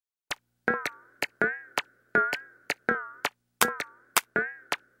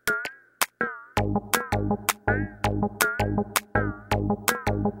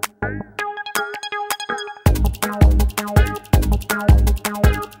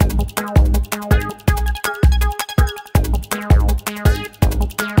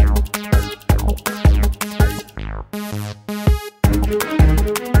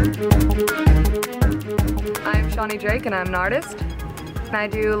Shani Drake and I'm an artist. I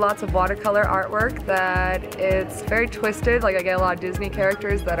do lots of watercolor artwork that it's very twisted. Like I get a lot of Disney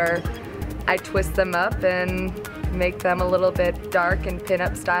characters that I twist them up and make them a little bit dark and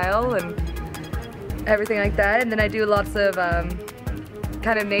pin-up style and everything like that. And then I do lots of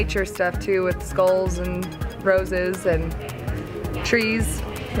kind of nature stuff too, with skulls and roses and trees.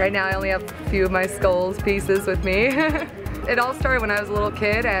 Right now I only have a few of my skulls pieces with me. It all started when I was a little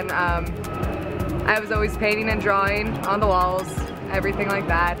kid, and I was always painting and drawing on the walls, everything like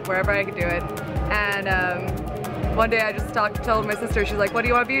that, wherever I could do it. And one day I just told my sister, she's like, what do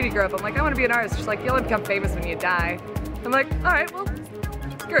you want to be when you grow up? I'm like, I want to be an artist. She's like, you'll become famous when you die. I'm like, all right, well,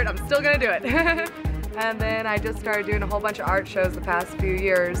 screw it, I'm still gonna do it. And then I just started doing a whole bunch of art shows the past few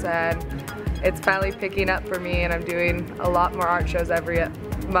years, and it's finally picking up for me, and I'm doing a lot more art shows every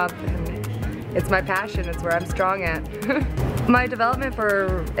month. And it's my passion, it's where I'm strong at. My development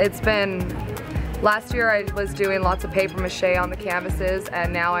last year I was doing lots of paper mache on the canvases,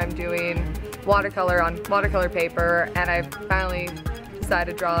 and now I'm doing watercolor on watercolor paper, and I finally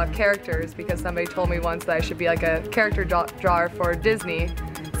decided to draw characters because somebody told me once that I should be like a character drawer for Disney.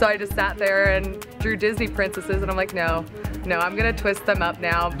 So I just sat there and drew Disney princesses, and I'm like, no, I'm gonna twist them up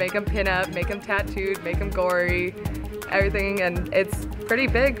now, make them pin up, make them tattooed, make them gory, everything, and it's pretty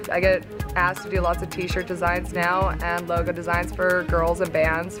big. I get asked to do lots of t-shirt designs now and logo designs for girls and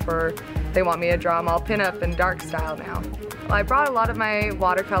bands. They want me to draw them all pin up and dark style now. Well, I brought a lot of my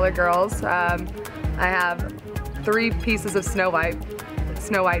watercolor girls. I have 3 pieces of Snow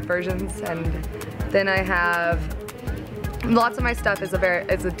White versions, and then I have lots of my stuff is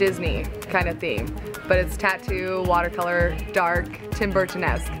a Disney kind of theme, but it's tattoo, watercolor, dark, Tim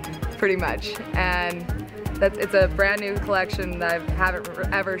Burton-esque, pretty much. And it's a brand new collection that I haven't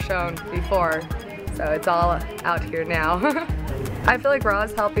ever shown before, so it's all out here now. I feel like RAW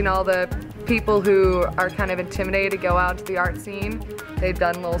is helping all the people who are kind of intimidated to go out to the art scene. They've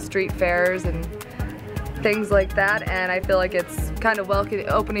done little street fairs and things like that, and I feel like it's kind of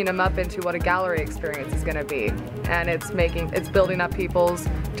opening them up into what a gallery experience is going to be. And it's building up people's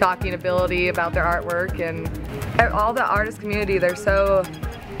talking ability about their artwork, and all the artist community, they're so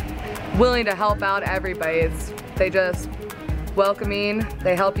willing to help out everybody. They just welcoming,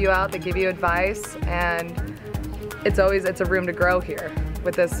 they help you out, they give you advice, and it's a room to grow here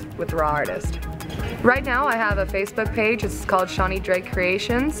with Raw Artist. Right now I have a Facebook page. It's called Shani Drake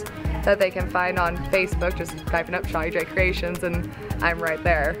Creations that they can find on Facebook. Just typing up Shani Drake Creations and I'm right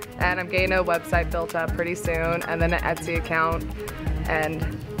there. And I'm getting a website built up pretty soon, and then an Etsy account,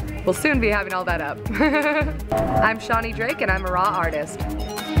 and we'll soon be having all that up. I'm Shani Drake and I'm a Raw Artist.